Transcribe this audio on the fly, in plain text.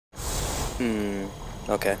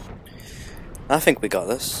Okay. I think we got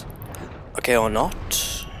this. Okay, or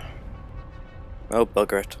not. Oh,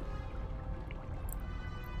 bugger it.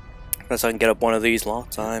 Unless I can get up one of these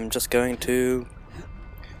lots, I'm just going to...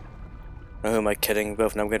 Oh, who am I kidding?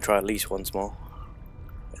 Both now I'm going to try at least once more.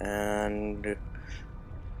 And...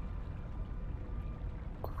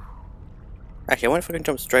 Actually, I wonder if I can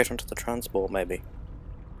jump straight onto the transport, maybe.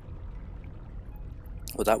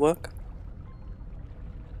 Would that work?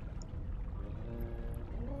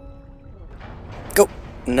 Go!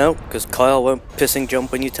 No, because Kyle won't pissing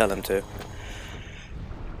jump when you tell him to.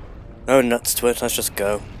 Oh nuts to it, let's just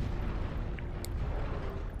go.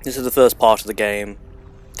 This is the first part of the game.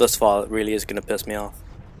 Thus far, it really is going to piss me off.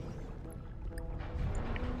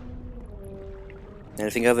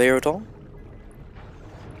 Anything over here at all?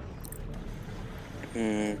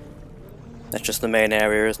 That's just the main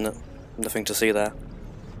area, isn't it? Nothing to see there.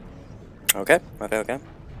 Okay. I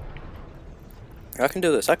can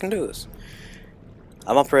do this,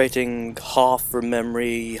 I'm operating half from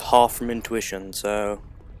memory, half from intuition, so...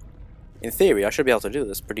 In theory, I should be able to do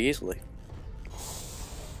this pretty easily.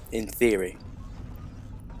 In theory.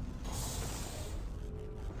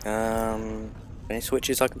 Any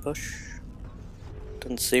switches I can push?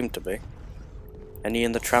 Doesn't seem to be. Any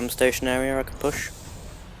in the tram station area I can push?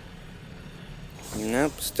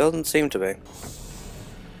 Nope, still doesn't seem to be.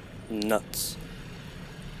 Nuts.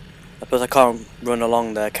 I suppose I can't run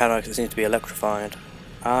along there, can I? Because it seems to be electrified.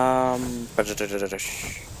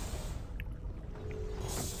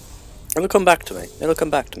 It'll come back to me. It'll come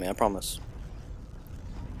back to me, I promise.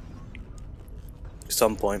 At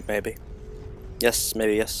some point, maybe. Yes,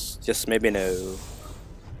 maybe yes. Yes, maybe no.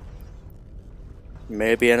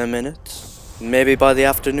 Maybe in a minute. Maybe by the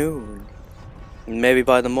afternoon. Maybe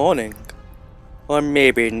by the morning. Or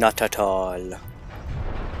maybe not at all.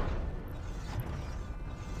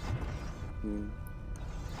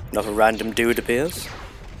 Not a random dude appears.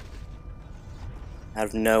 Out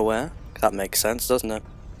of nowhere. That makes sense, doesn't it?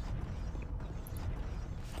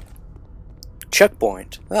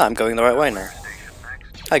 Checkpoint. Ah, I'm going the right way now.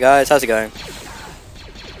 Hi guys, how's it going?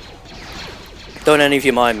 Don't any of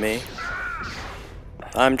you mind me.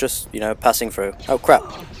 I'm just, you know, passing through. Oh crap.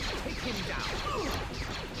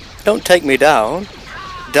 Don't take me down.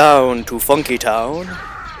 Down to Funky Town.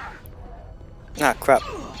 Ah crap.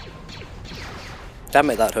 Damn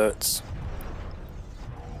it, that hurts.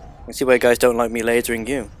 I can see why you guys don't like me lasering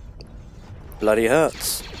you. Bloody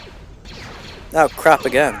hurts. Oh crap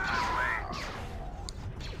again.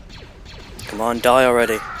 Come on, die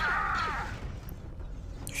already.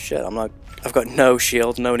 Shit, I've got no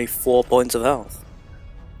shield and only 4 points of health.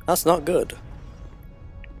 That's not good.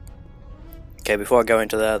 Okay, before I go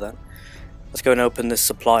into there then, let's go and open this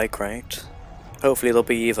supply crate. Hopefully there'll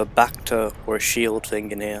be either Bacta or a shield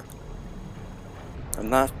thing in here.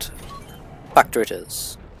 And that... Bacta it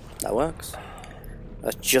is. That works.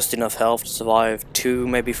 That's just enough health to survive 2,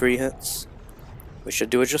 maybe 3 hits. We should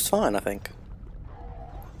do it just fine, I think.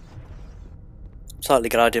 Slightly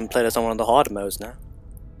glad I didn't play this on one of the harder modes now.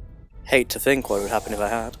 Hate to think what would happen if I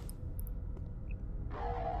had.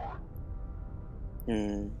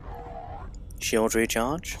 Shield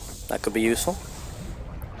recharge. That could be useful.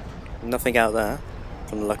 Nothing out there,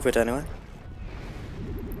 from the look of it anyway.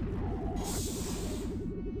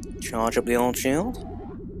 Charge up the old shield.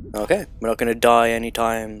 Okay, we're not going to die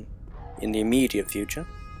anytime in the immediate future.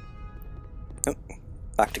 Oh,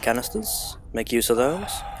 back to canisters. Make use of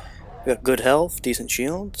those. We got good health, decent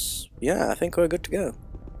shields. Yeah, I think we're good to go.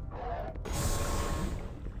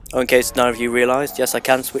 Oh, in case none of you realised, yes, I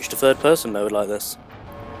can switch to third person mode like this.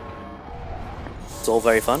 It's all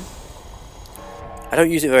very fun. I don't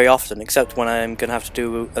use it very often, except when I'm going to have to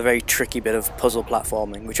do a very tricky bit of puzzle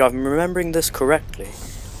platforming, which, if I'm remembering this correctly,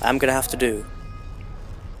 I'm going to have to do.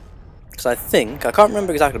 Because I can't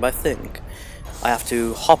remember exactly, but I think I have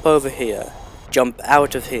to hop over here, jump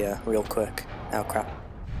out of here real quick. Oh crap.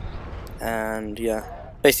 And yeah,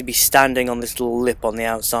 basically be standing on this little lip on the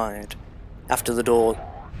outside after the door,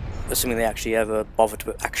 assuming they actually ever bother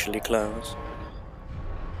to actually close.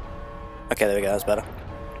 Okay, there we go, that's better.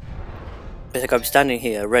 Basically, I'm standing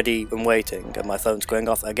here, ready and waiting, and my phone's going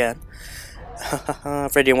off again.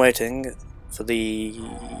 Ready and waiting for the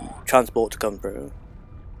transport to come through.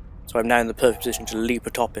 So I'm now in the perfect position to leap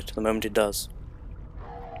atop it the moment it does.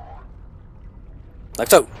 Like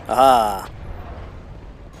so! Aha!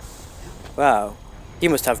 Wow, you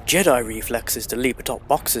must have Jedi reflexes to leap atop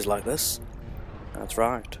boxes like this. That's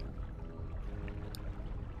right.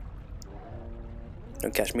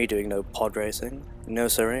 Don't catch me doing no pod racing. No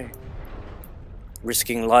siree.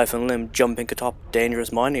 Risking life and limb jumping atop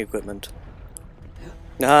dangerous mining equipment.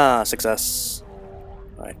 Ah, success.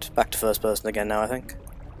 Right, back to first person again now, I think.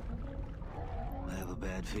 I have a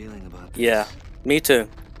bad feeling about this. Yeah, me too.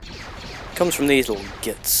 Comes from these little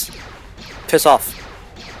gits. Piss off.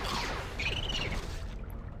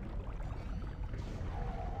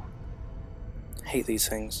 Hate these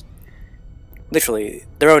things. Literally,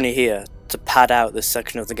 they're only here to pad out this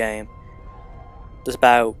section of the game. There's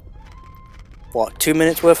about, what, 2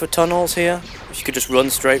 minutes worth of tunnels here? If you could just run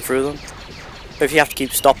straight through them. But if you have to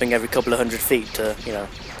keep stopping every couple of 100 feet to, you know,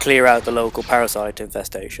 clear out the local parasite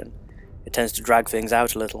infestation, it tends to drag things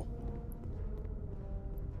out a little.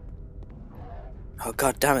 Oh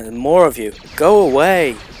god damn it, there's more of you. Go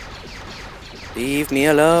away! Leave me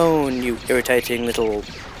alone, you irritating little...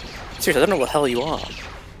 Seriously, I don't know what the hell you are.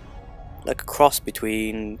 Like a cross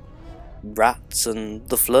between rats and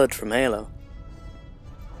the Flood from Halo.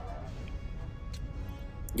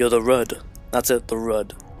 You're the Rud. That's it, the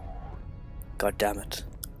Rud. God damn it.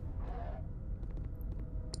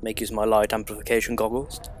 Make use of my light amplification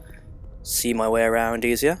goggles. See my way around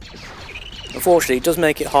easier. Unfortunately, it does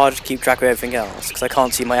make it harder to keep track of everything else, because I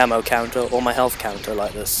can't see my ammo counter or my health counter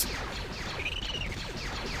like this.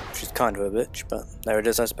 Which is kind of a bitch, but there it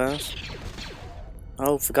is, I suppose.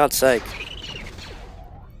 Oh, for God's sake.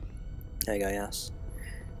 There you go, yes.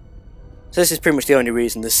 So this is pretty much the only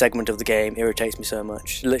reason this segment of the game irritates me so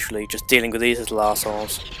much. Literally, just dealing with these little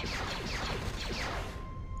arseholes.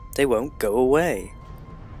 They won't go away.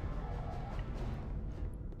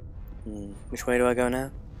 Which way do I go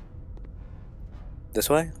now? This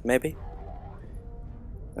way, maybe?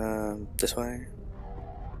 This way?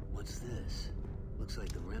 What's this? Looks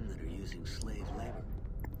like the remnant are using slave labor.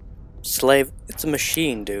 Slave? It's a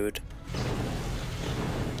machine, dude.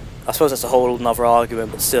 I suppose that's a whole another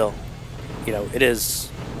argument, but still. You know, it is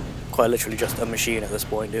quite literally just a machine at this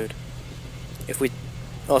point, dude. If we...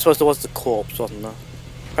 Oh, I suppose there was the corpse, wasn't there?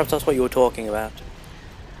 Perhaps that's what you were talking about.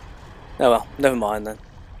 Oh well, never mind then.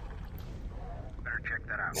 Better check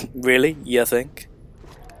that out. Really? You think?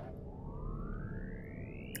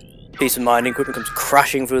 Piece of mining equipment comes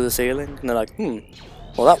crashing through the ceiling, and they're like,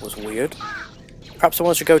 well that was weird. Perhaps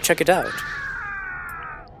someone should go check it out.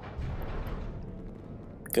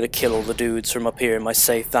 Gonna kill all the dudes from up here in my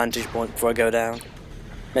safe vantage point before I go down.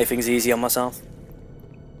 Make things easy on myself.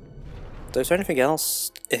 Is there anything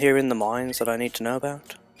else here in the mines that I need to know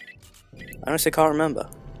about? I honestly can't remember.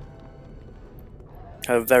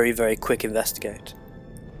 Have a very, very quick investigate.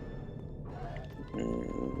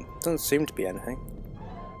 Doesn't seem to be anything.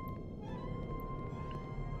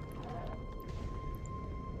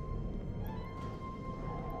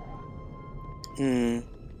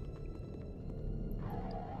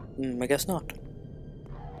 I guess not.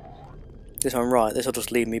 This one, right, this will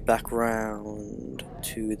just lead me back round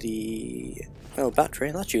to the... Oh,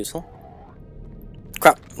 battery, that's useful.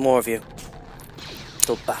 Crap, more of you.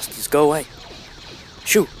 Little bastards, go away.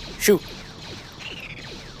 Shoot, shoot.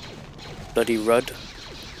 Bloody Rud.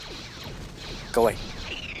 Go away.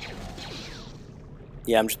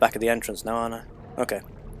 Yeah, I'm just back at the entrance now, aren't I? Okay.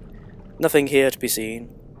 Nothing here to be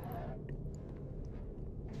seen.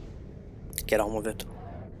 Get on with it.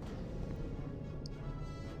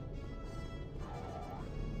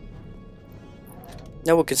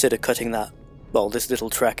 I would consider cutting that, well, this little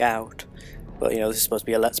trek out, but you know, this is supposed to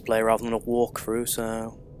be a let's play rather than a walkthrough,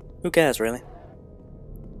 so who cares really?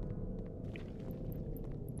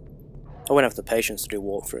 I wouldn't have the patience to do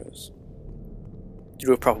walkthroughs. To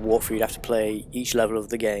do a proper walkthrough, you'd have to play each level of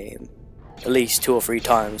the game at least 2 or 3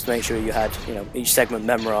 times to make sure you had, you know, each segment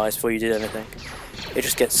memorized before you did anything. It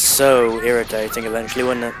just gets so irritating eventually,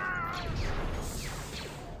 wouldn't it?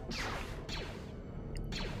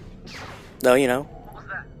 Though, you know,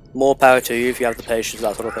 more power to you if you have the patience,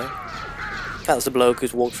 that sort of thing. That's the bloke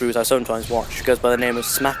whose walkthroughs I sometimes watch. He goes by the name of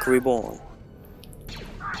Smack Reborn.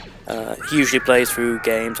 He usually plays through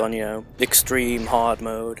games on, you know, extreme hard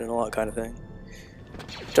mode and all that kind of thing.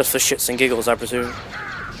 Just for shits and giggles, I presume.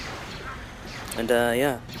 And,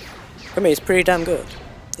 yeah. I mean, it's pretty damn good.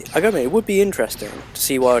 I mean, it would be interesting to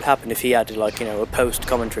see what would happen if he added, like, you know, a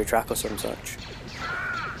post-commentary track or some such.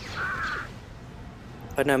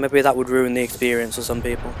 I don't know, maybe that would ruin the experience for some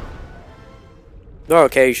people. There are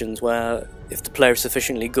occasions where, if the player is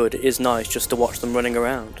sufficiently good, it is nice just to watch them running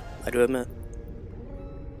around, I do admit.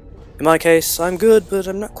 In my case, I'm good, but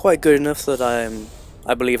I'm not quite good enough that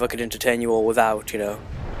I believe I could entertain you all without, you know,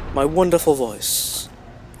 my wonderful voice,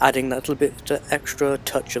 adding that little bit extra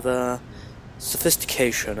touch of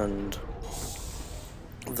sophistication and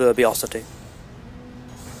verbiosity.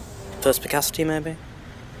 Perspicacity, maybe?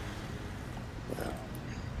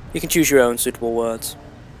 You can choose your own suitable words.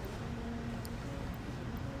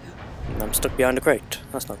 I'm stuck behind a crate.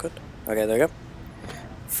 That's not good. Okay, there we go.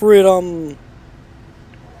 Freedom!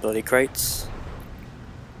 Bloody crates.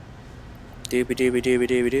 Doobie doobie doobie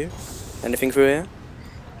doobie doo. Anything through here?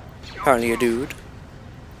 Apparently a dude.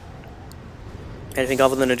 Anything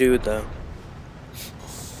other than a dude though?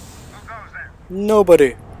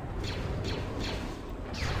 Nobody.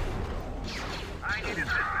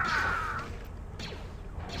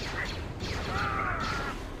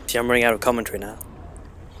 See, I'm running out of commentary now.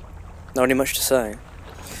 Not really much to say.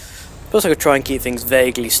 Plus I could try and keep things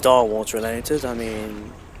vaguely Star Wars related. I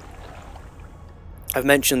mean, I've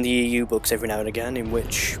mentioned the EU books every now and again, in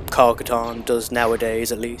which Kyle-Katarn does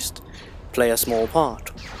nowadays at least play a small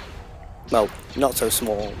part. Well, not so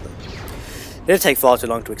small, but it'd take far too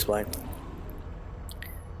long to explain.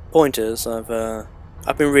 Point is, I've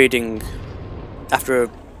been reading, after a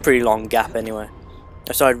pretty long gap anyway,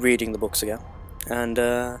 I started reading the books again, and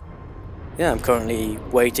yeah, I'm currently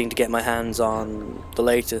waiting to get my hands on the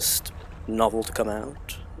latest novel to come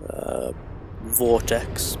out,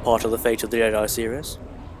 Vortex, part of the Fate of the Jedi series.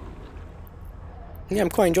 Yeah, I'm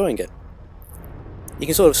quite enjoying it. You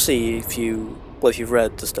can sort of see if you've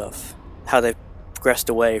read the stuff, how they've progressed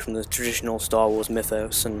away from the traditional Star Wars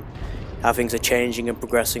mythos and how things are changing and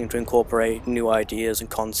progressing to incorporate new ideas and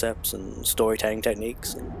concepts and storytelling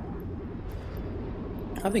techniques.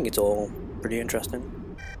 I think it's all pretty interesting.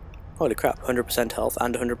 Holy crap, 100% health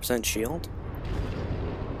and 100% shield?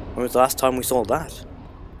 When was the last time we saw that?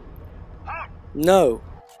 No!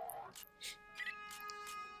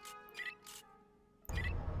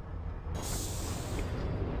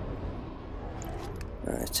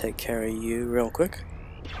 Alright, take care of you real quick.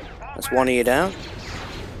 That's one of you down.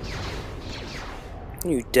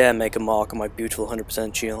 You dare make a mark on my beautiful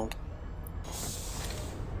 100% shield.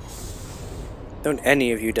 Don't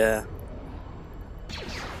any of you dare.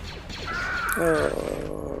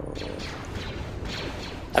 Oh.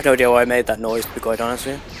 I have no idea why I made that noise, to be quite honest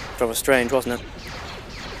with you. Rather strange, wasn't it?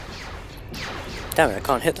 Damn it, I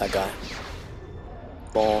can't hit that guy.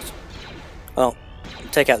 Balls. Well,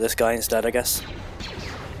 take out this guy instead, I guess.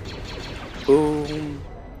 Boom.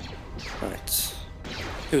 Right.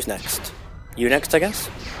 Who's next? You next, I guess?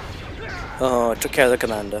 Oh, I took care of the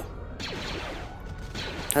commander.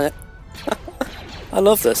 I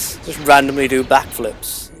love this. Just randomly do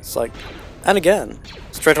backflips. It's like... And again.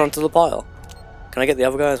 Straight onto the pile. Can I get the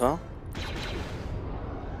other guy as well?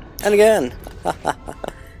 And again!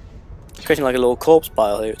 Creating like a little corpse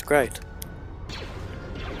pile here, it's great.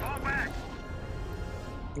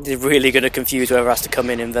 They're really going to confuse whoever has to come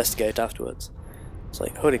in and investigate afterwards. It's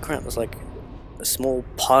like, holy crap, there's like a small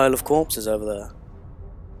pile of corpses over there.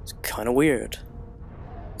 It's kind of weird.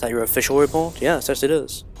 Is that your official report? Yes, yes it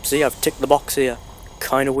is. See, I've ticked the box here.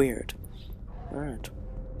 Kind of weird. Alright.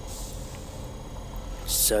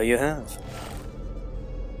 So you have.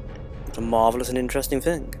 It's a marvellous and interesting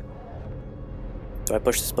thing. Do I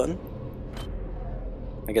push this button?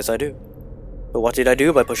 I guess I do. But what did I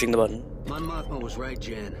do by pushing the button? Mon Mothma was right,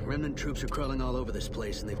 Jan. Remnant troops are crawling all over this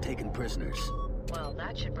place and they've taken prisoners. Well,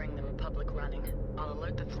 that should bring the Republic running. I'll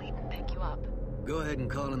alert the fleet and pick you up. Go ahead and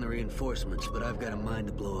call in the reinforcements, but I've got a mine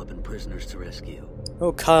to blow up and prisoners to rescue.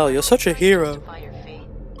 Oh, Kyle, you're such a hero.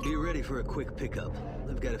 Be ready for a quick pickup.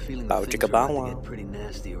 I've got a feeling Bow that things chicka are about bow to wow. get pretty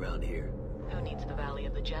nasty around here. Who needs the Valley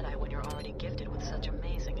of the Jedi when you're already gifted with such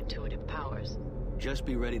amazing intuitive powers? Just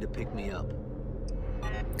be ready to pick me up.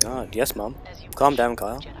 God, yes, Mom. Calm down,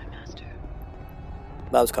 Kyle. Jedi Master.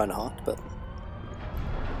 That was kind of hot, but...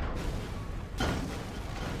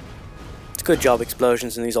 It's a good job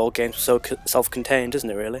explosions in these old games are so self-contained, isn't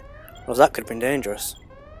it, really? Well, that could have been dangerous.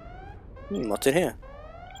 What's in here?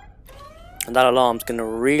 And that alarm's gonna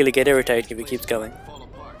really get irritating if it keeps going. Fall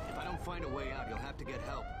apart. If I don't find a way out, you'll have to get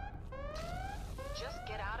help. Just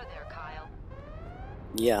get out of there, Kyle.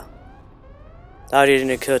 Yeah. That didn't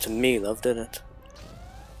occur to me, love, did it?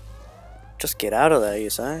 Just get out of there, you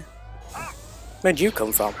say? Where'd you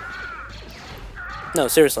come from? No,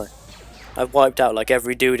 seriously. I've wiped out like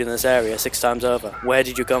every dude in this area 6 times over. Where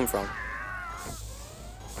did you come from?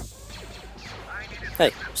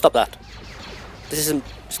 Hey, stop that. This isn't...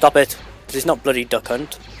 Stop it. This is not bloody Duck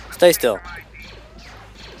Hunt. Stay still.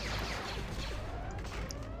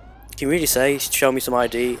 Can you really say, show me some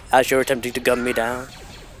ID, as you're attempting to gun me down?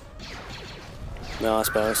 No, I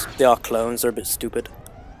suppose. They are clones, they're a bit stupid.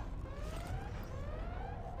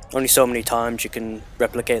 Only so many times you can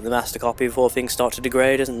replicate the master copy before things start to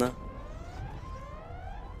degrade, isn't there?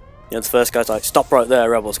 You know, the first guy's like, stop right there,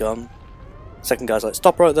 rebel's gone. Second guy's like,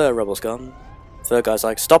 stop right there, rebel's gone. Third guy's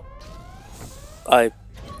like, stop. By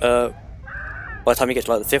the time you get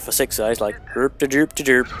to like the 5th or 6th guy, he's like, derp to derp to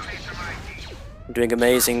derp. Doing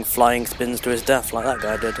amazing flying spins to his death like that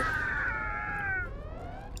guy did.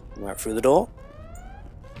 Right through the door.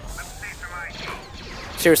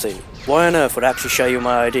 Seriously, why on earth would I actually show you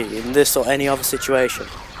my ID in this or any other situation?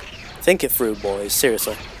 Think it through, boys,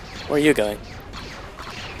 seriously. Where are you going?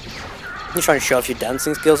 You trying to show off your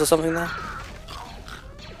dancing skills or something there?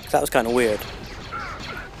 That was kind of weird.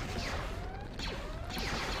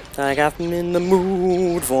 I got me in the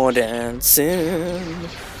mood for dancing,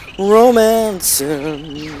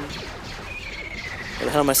 romancing. What the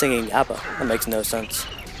hell am I singing? ABBA? That makes no sense.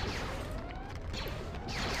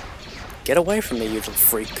 Get away from me, you little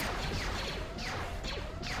freak.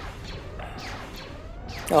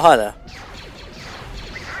 Oh, hi there.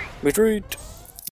 Retreat!